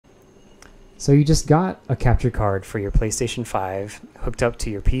So you just got a capture card for your PlayStation 5 hooked up to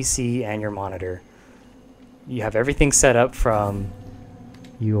your PC and your monitor. You have everything set up from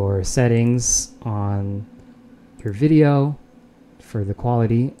your settings on your video for the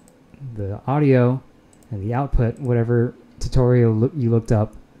quality, the audio, and the output, whatever tutorial you looked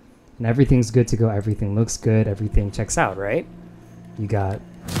up, and everything's good to go. Everything looks good. Everything checks out, right? You got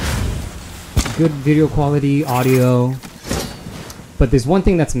good video quality, audio, but there's one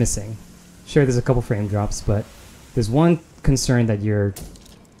thing that's missing. Sure, there's a couple frame drops, but there's one concern that you're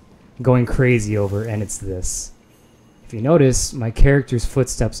going crazy over, and it's this. If you notice, my character's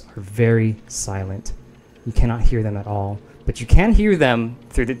footsteps are very silent. You cannot hear them at all, but you can hear them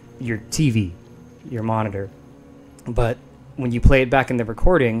through your TV, your monitor. But when you play it back in the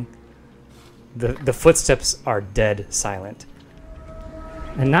recording, the footsteps are dead silent.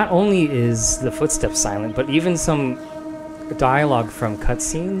 And not only is the footsteps silent, but even some dialogue from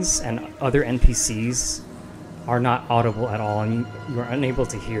cutscenes and other NPCs are not audible at all, and you are unable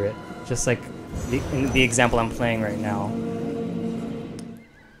to hear it, just like in the example I'm playing right now.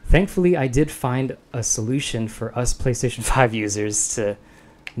 Thankfully, I did find a solution for us PlayStation 5 users to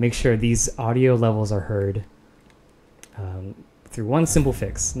make sure these audio levels are heard through one simple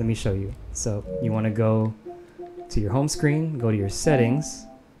fix. Let me show you. So you want to go to your home screen, go to your settings,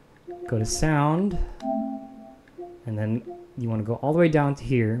 go to sound, and then you want to go all the way down to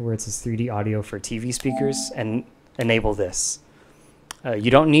here where it says 3D audio for TV speakers and enable this. You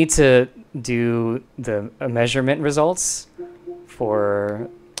don't need to do the measurement results for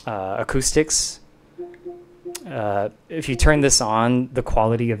acoustics. If you turn this on, the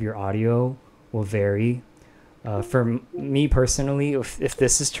quality of your audio will vary. For me personally, if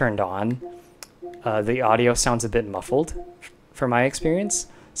this is turned on, the audio sounds a bit muffled for my experience.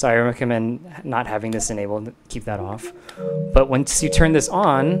 So I recommend not having this enabled, keep that off. But once you turn this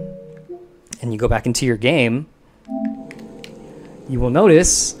on and you go back into your game, you will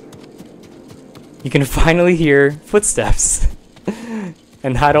notice you can finally hear footsteps.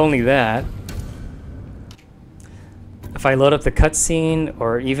 And not only that, if I load up the cutscene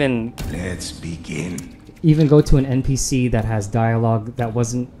or even let's begin. Even go to an NPC that has dialogue that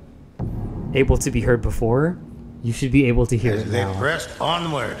wasn't able to be heard before, you should be able to hear it now. They pressed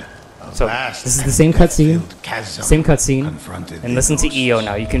onward. So this is the same cutscene, and listen to EO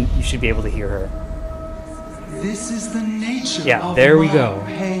now. You should be able to hear her. This is the nature. Yeah, there we go.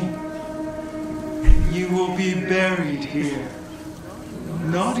 Pain. You will be buried here.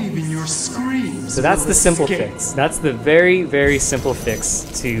 Not even your screams. So that's the simple fix. That's the very, very simple fix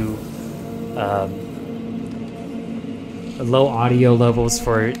to low audio levels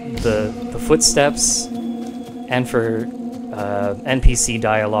for the footsteps and for NPC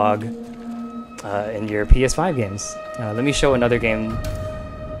dialogue in your PS5 games. Let me show another game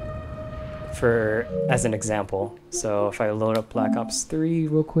as an example. So if I load up Black Ops 3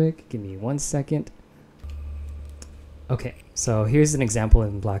 real quick, give me 1 second. Okay, so here's an example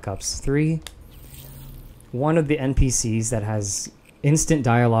in Black Ops 3. One of the NPCs that has instant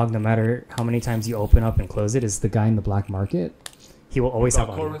dialogue no matter how many times you open up and close it is the guy in the black market. He will always have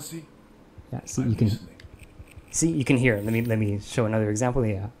audio. Yeah, so you can hear it. Let me show another example.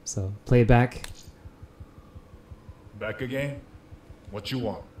 Yeah, so playback. Back again? What you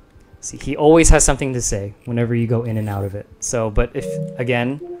want? See, he always has something to say whenever you go in and out of it. So, but if,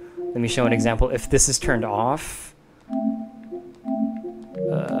 again, let me show an example. If this is turned off,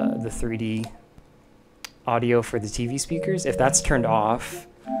 the 3D audio for the TV speakers, if that's turned off,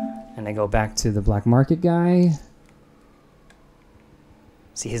 and I go back to the black market guy,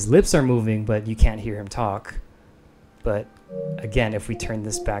 see, his lips are moving, but you can't hear him talk. But again, if we turn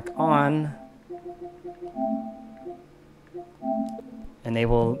this back on,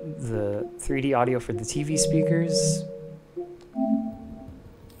 enable the 3D audio for the TV speakers,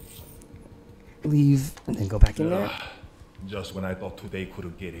 leave, and then go back in there. Just when I thought today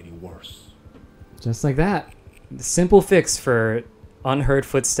couldn't get any worse. Just like that. The simple fix for unheard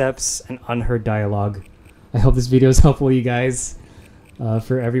footsteps and unheard dialogue. I hope this video is helpful, you guys.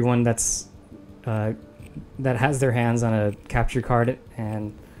 For everyone that has their hands on a capture card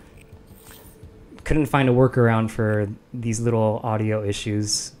and couldn't find a workaround for these little audio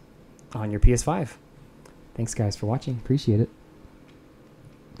issues on your PS5. Thanks, guys, for watching. Appreciate it.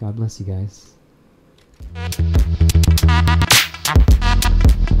 God bless you guys.